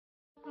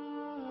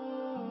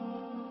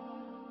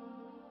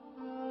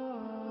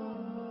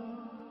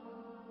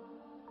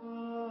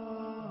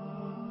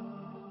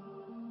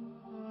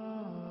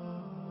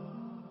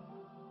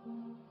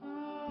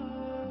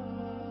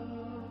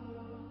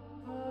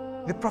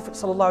the Prophet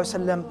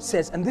ﷺ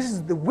says, and this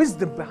is the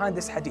wisdom behind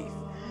this hadith.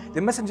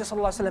 The Messenger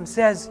ﷺ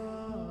says,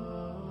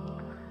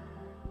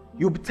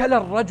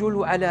 يُبْتَلَى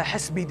الرَّجُلُ عَلَى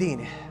حَسْبِ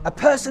دِينِهِ. A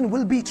person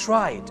will be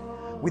tried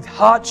with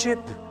hardship,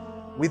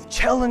 with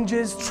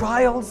challenges,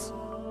 trials,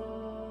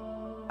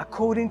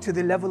 according to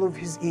the level of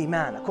his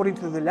iman, according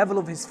to the level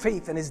of his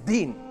faith and his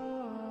deen.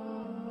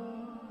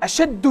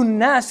 أَشَدُّ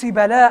النَّاسِ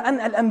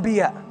بَلَاءً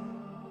الْأَنْبِيَاءِ.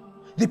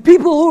 The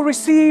people who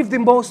receive the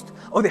most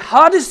or the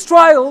hardest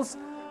trials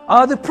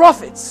are the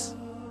prophets.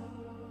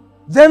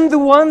 Then the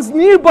ones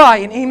nearby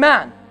in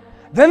iman.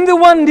 Then the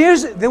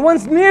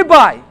ones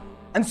nearby,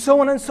 and so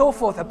on and so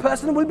forth. A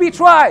person will be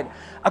tried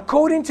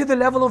according to the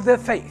level of their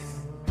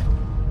faith.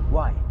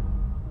 Why?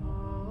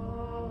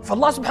 If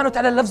Allah subhanahu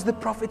wa ta'ala loves the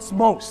prophets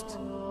most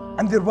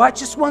and the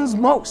righteous ones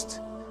most,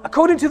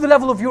 according to the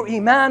level of your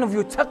iman, of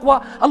your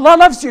taqwa, Allah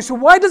loves you. So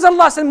why does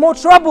Allah send more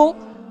trouble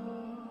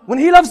when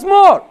He loves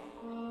more?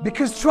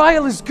 Because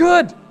trial is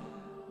good.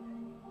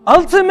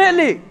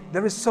 Ultimately,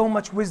 there is so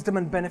much wisdom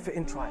and benefit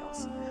in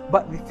trials.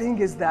 But the thing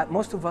is that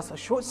most of us are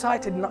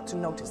short-sighted not to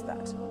notice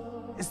that.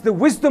 It's the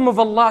wisdom of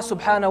Allah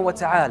subhanahu wa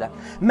ta'ala.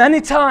 Many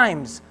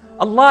times,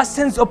 Allah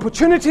sends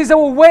opportunities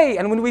our way,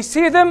 and when we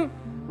see them,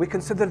 we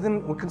consider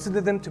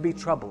them to be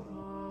trouble.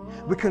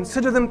 We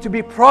consider them to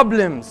be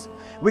problems.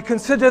 We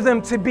consider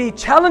them to be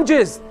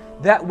challenges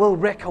that will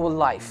wreck our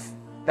life,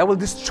 that will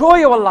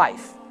destroy our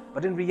life.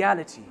 But in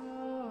reality,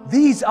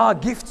 these are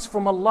gifts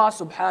from Allah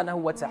subhanahu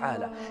wa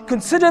ta'ala.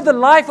 Consider the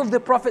life of the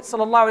Prophet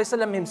sallallahu alaihi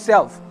wasallam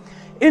himself.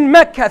 In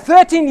Mecca,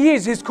 13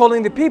 years he's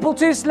calling the people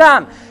to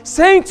Islam,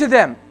 saying to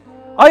them,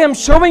 I am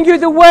showing you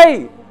the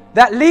way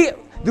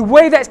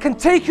that can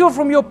take you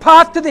from your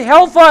path to the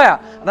hellfire,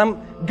 and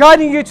I'm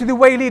guiding you to the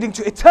way leading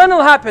to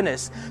eternal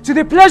happiness, to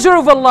the pleasure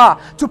of Allah,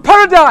 to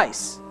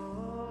paradise.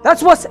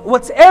 That's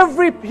what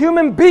every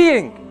human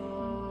being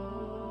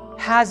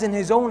has in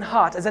his own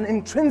heart as an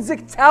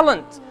intrinsic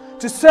talent,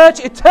 to search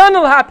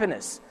eternal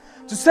happiness,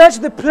 to search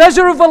the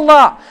pleasure of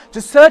Allah,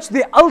 to search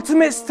the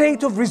ultimate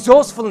state of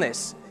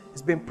resourcefulness.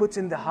 It's been put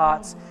in the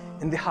heart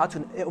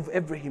of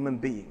every human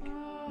being.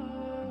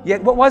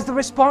 Yet what was the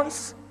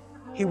response?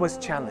 He was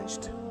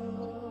challenged.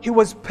 He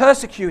was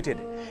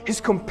persecuted. His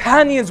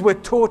companions were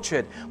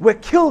tortured, were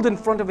killed in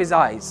front of his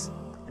eyes,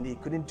 and he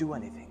couldn't do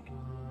anything.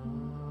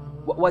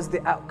 What was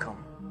the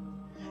outcome?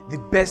 The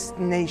best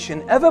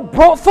nation ever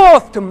brought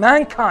forth to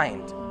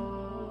mankind.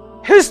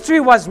 History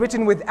was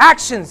written with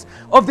actions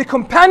of the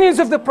companions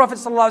of the Prophet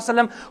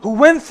ﷺ who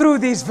went through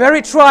these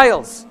very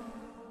trials.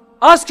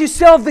 Ask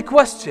yourself the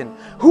question,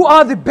 who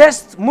are the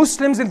best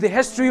Muslims in the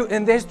history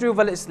of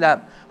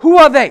Islam? Who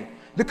are they?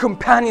 The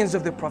companions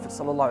of the Prophet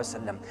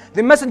ﷺ.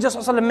 The Messenger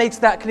ﷺ makes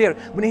that clear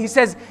when he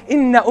says,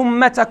 "Inna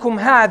ummatakum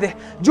hadih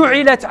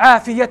ju'ilat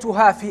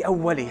afiyatuha fi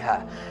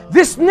awwaliha."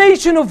 This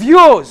nation of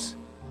yours,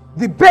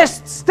 the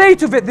best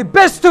state of it, the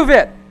best of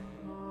it,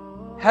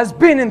 has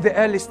been in the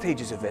early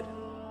stages of it.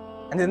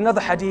 And in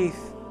another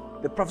hadith,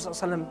 the Prophet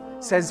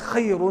ﷺ says,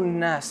 "Khayrun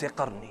nasi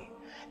qarni."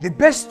 The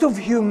best of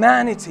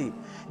humanity,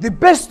 the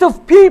best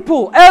of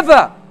people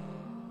ever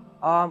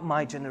are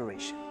my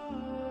generation.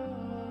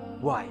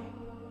 Why?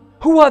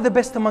 Who are the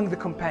best among the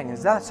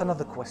companions? That's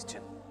another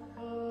question.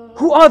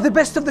 Who are the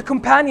best of the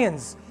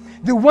companions?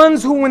 The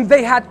ones who, when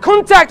they had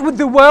contact with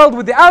the world,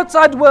 with the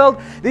outside world,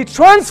 they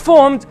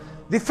transformed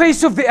the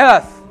face of the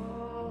earth.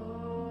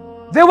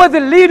 They were the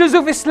leaders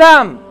of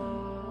Islam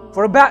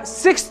for about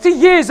 60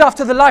 years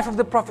after the life of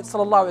the Prophet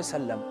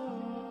ﷺ.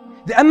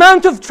 The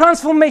amount of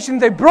transformation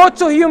they brought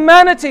to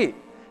humanity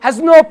has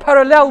no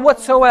parallel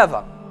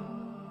whatsoever.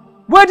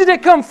 Where did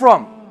it come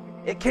from?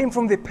 It came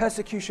from the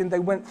persecution they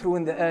went through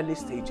in the early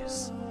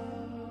stages.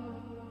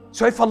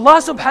 So if Allah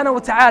subhanahu wa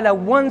ta'ala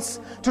wants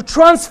to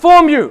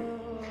transform you,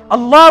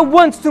 Allah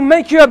wants to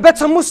make you a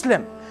better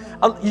Muslim,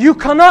 you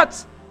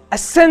cannot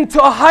ascend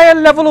to a higher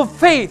level of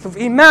faith, of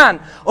iman,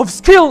 of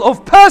skill,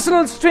 of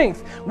personal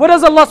strength. What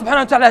does Allah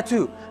subhanahu wa ta'ala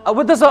do?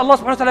 What does Allah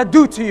subhanahu wa ta'ala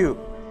do to you?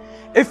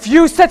 If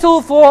you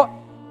settle for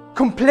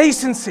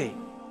complacency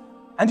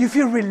and you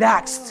feel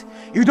relaxed,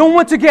 you don't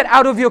want to get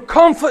out of your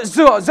comfort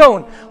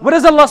zone, what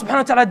does Allah subhanahu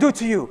wa ta'ala do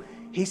to you?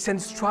 He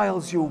sends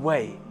trials your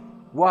way.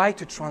 Why?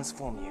 To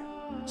transform you,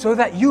 so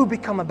that you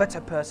become a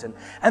better person.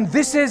 And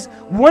this is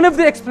one of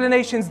the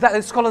explanations that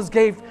the scholars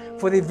gave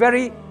for the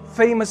very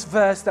famous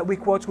verse that we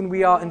quote when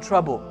we are in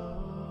trouble.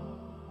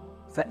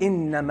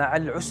 فَإِنَّ مَعَ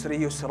الْعُسْرِ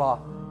يُسْرًا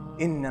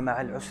إِنَّ مَعَ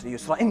الْعُسْرِ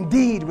يُسْرًا.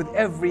 Indeed, with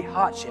every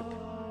hardship,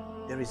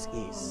 there is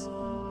ease.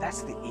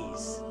 That's the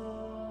ease.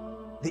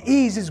 The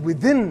ease is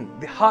within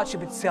the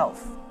hardship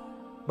itself,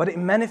 but it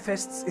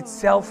manifests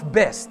itself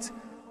best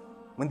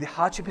when the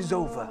hardship is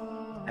over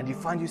and you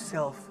find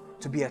yourself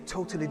to be a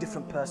totally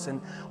different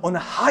person on a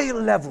higher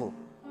level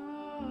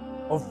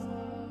of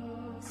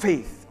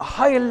faith, a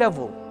higher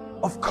level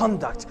of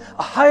conduct,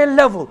 a higher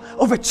level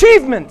of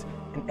achievement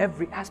in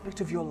every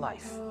aspect of your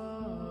life.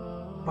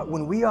 But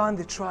when we are in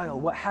the trial,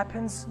 what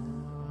happens?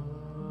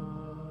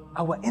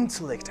 Our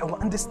intellect, our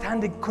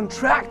understanding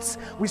contracts.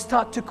 We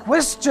start to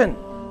question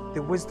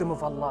the wisdom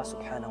of Allah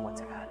subhanahu wa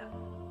ta'ala.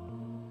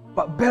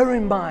 But bear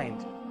in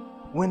mind,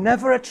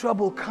 Whenever a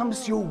trouble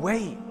comes your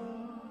way,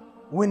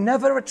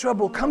 whenever a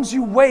trouble comes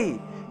your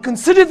way,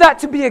 consider that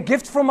to be a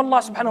gift from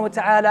Allah subhanahu wa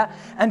ta'ala,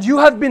 and you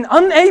have been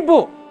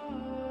unable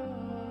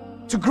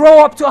to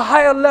grow up to a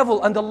higher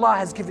level, and Allah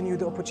has given you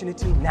the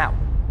opportunity now.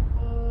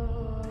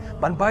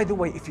 But by the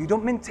way, if you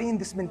don't maintain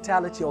this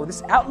mentality or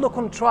this outlook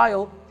on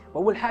trial,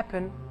 what will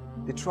happen?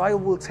 The trial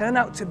will turn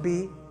out to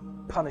be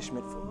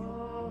punishment for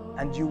you,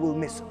 and you will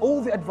miss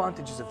all the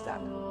advantages of that.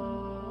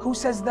 Who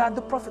says that?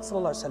 The Prophet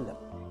ﷺ.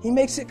 He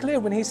makes it clear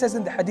when he says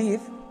in the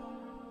hadith,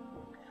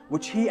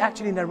 which he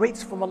actually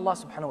narrates from Allah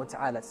subhanahu wa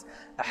ta'ala,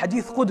 a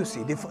hadith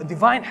Qudusi,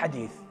 divine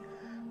hadith.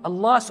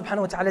 Allah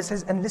subhanahu wa ta'ala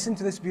says, and listen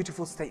to this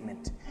beautiful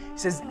statement. He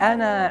says,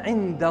 أَنَا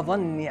عِنْدَ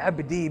ظَنِّ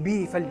عَبْدِي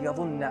بِي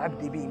فَلْيَظُنَّ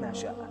عَبْدِي بِي مَا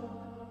شَاءَ.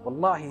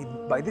 Wallahi,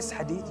 by this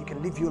hadith you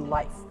can live your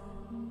life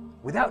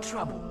without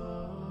trouble,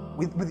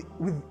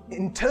 with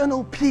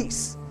internal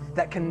peace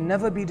that can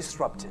never be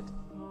disrupted.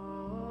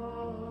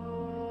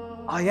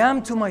 I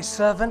am to my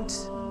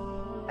servant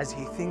as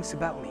he thinks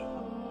about me.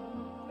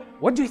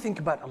 What do you think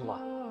about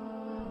Allah?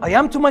 I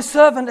am to my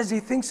servant as he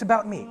thinks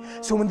about me.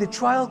 So when the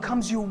trial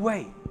comes your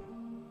way,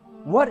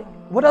 what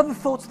are the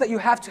thoughts that you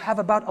have to have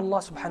about Allah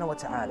subhanahu wa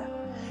ta'ala?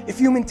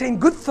 If you maintain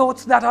good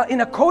thoughts that are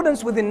in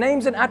accordance with the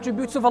names and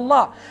attributes of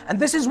Allah, and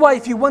this is why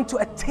if you want to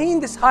attain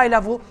this high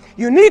level,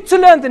 you need to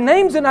learn the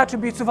names and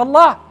attributes of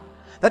Allah.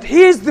 That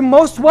He is the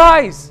most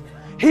wise,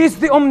 He is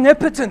the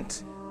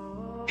omnipotent.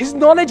 His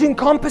knowledge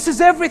encompasses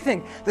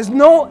everything. There's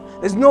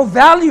no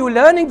value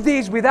learning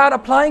these without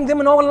applying them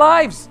in our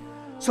lives.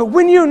 So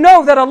when you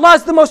know that Allah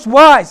is the most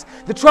wise,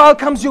 the trial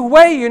comes your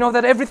way, you know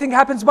that everything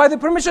happens by the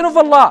permission of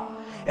Allah.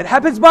 It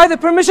happens by the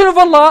permission of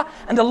Allah,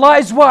 and Allah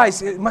is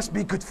wise. It must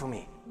be good for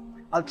me.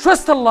 I'll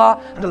trust Allah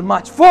and I'll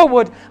march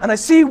forward, and I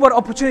see what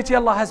opportunity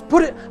Allah has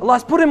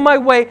put in my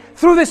way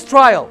through this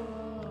trial.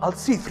 I'll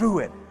see through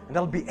it, and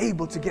I'll be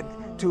able to get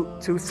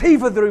to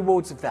savor the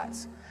rewards of that.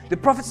 The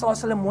Prophet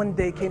ﷺ one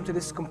day came to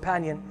this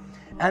companion,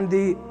 and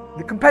the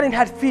companion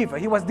had fever.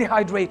 He was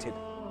dehydrated,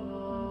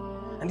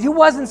 and he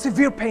was in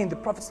severe pain. The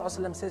Prophet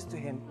ﷺ says to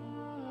him,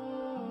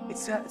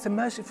 it's a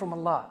mercy from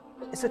Allah.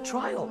 It's a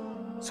trial,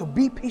 so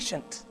be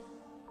patient.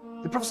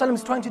 The Prophet ﷺ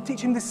is trying to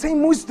teach him the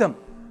same wisdom.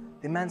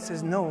 The man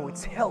says, no,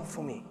 it's hell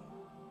for me.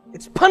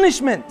 It's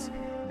punishment.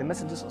 The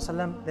Messenger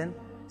ﷺ then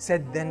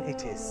said, then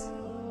it is.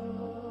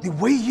 The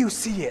way you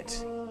see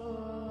it,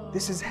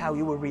 this is how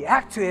you will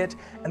react to it,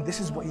 and this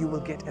is what you will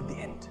get at the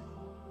end.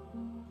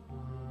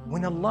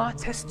 When Allah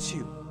tests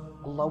you,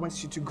 Allah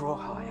wants you to grow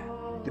higher.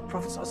 The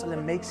Prophet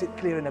ﷺ makes it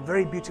clear in a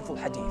very beautiful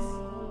hadith.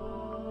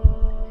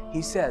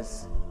 He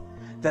says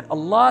that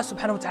Allah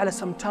subhanahu wa ta'ala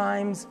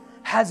sometimes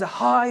has a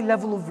high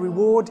level of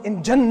reward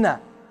in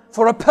Jannah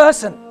for a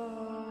person.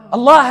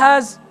 Allah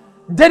has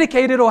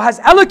dedicated or has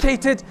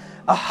allocated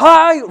a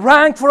high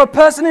rank for a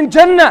person in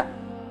Jannah.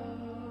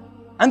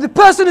 And the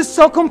person is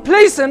so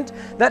complacent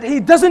that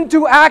he doesn't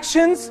do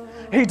actions,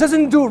 he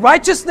doesn't do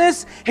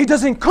righteousness, he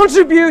doesn't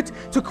contribute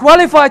to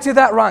qualify to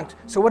that rank.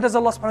 So what does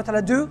Allah subhanahu wa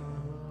ta'ala do?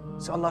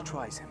 So Allah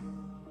tries him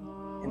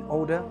in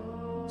order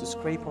to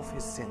scrape off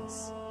his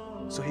sins,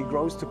 so he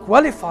grows to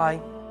qualify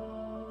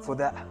for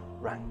that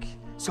rank.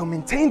 So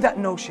maintain that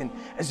notion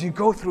as you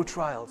go through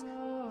trials.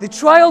 The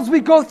trials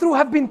we go through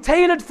have been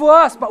tailored for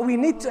us, but we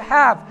need to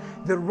have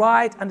the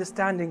right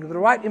understanding, the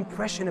right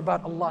impression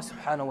about Allah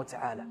subhanahu wa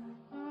ta'ala.